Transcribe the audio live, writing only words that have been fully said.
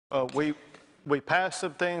We passed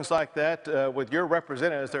some things like that with your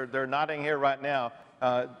representatives. They're nodding here right now.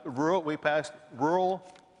 We passed rural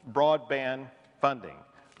broadband funding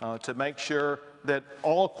to make sure that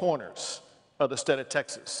all corners of the state of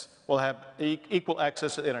Texas will have equal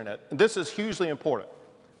access to the internet. And this is hugely important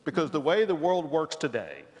because the way the world works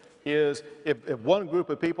today is if one group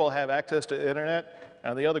of people have access to the internet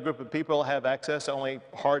and the other group of people have access to only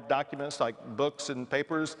hard documents like books and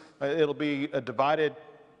papers, it'll be a divided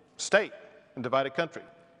state and divided country.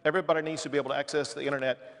 Everybody needs to be able to access the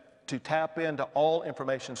internet to tap into all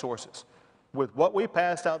information sources. With what we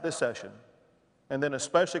passed out this session, and then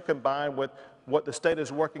especially combined with what the state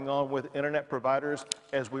is working on with internet providers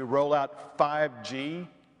as we roll out 5G,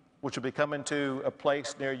 which will be coming to a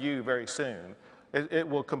place near you very soon, it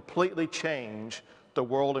will completely change the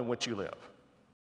world in which you live.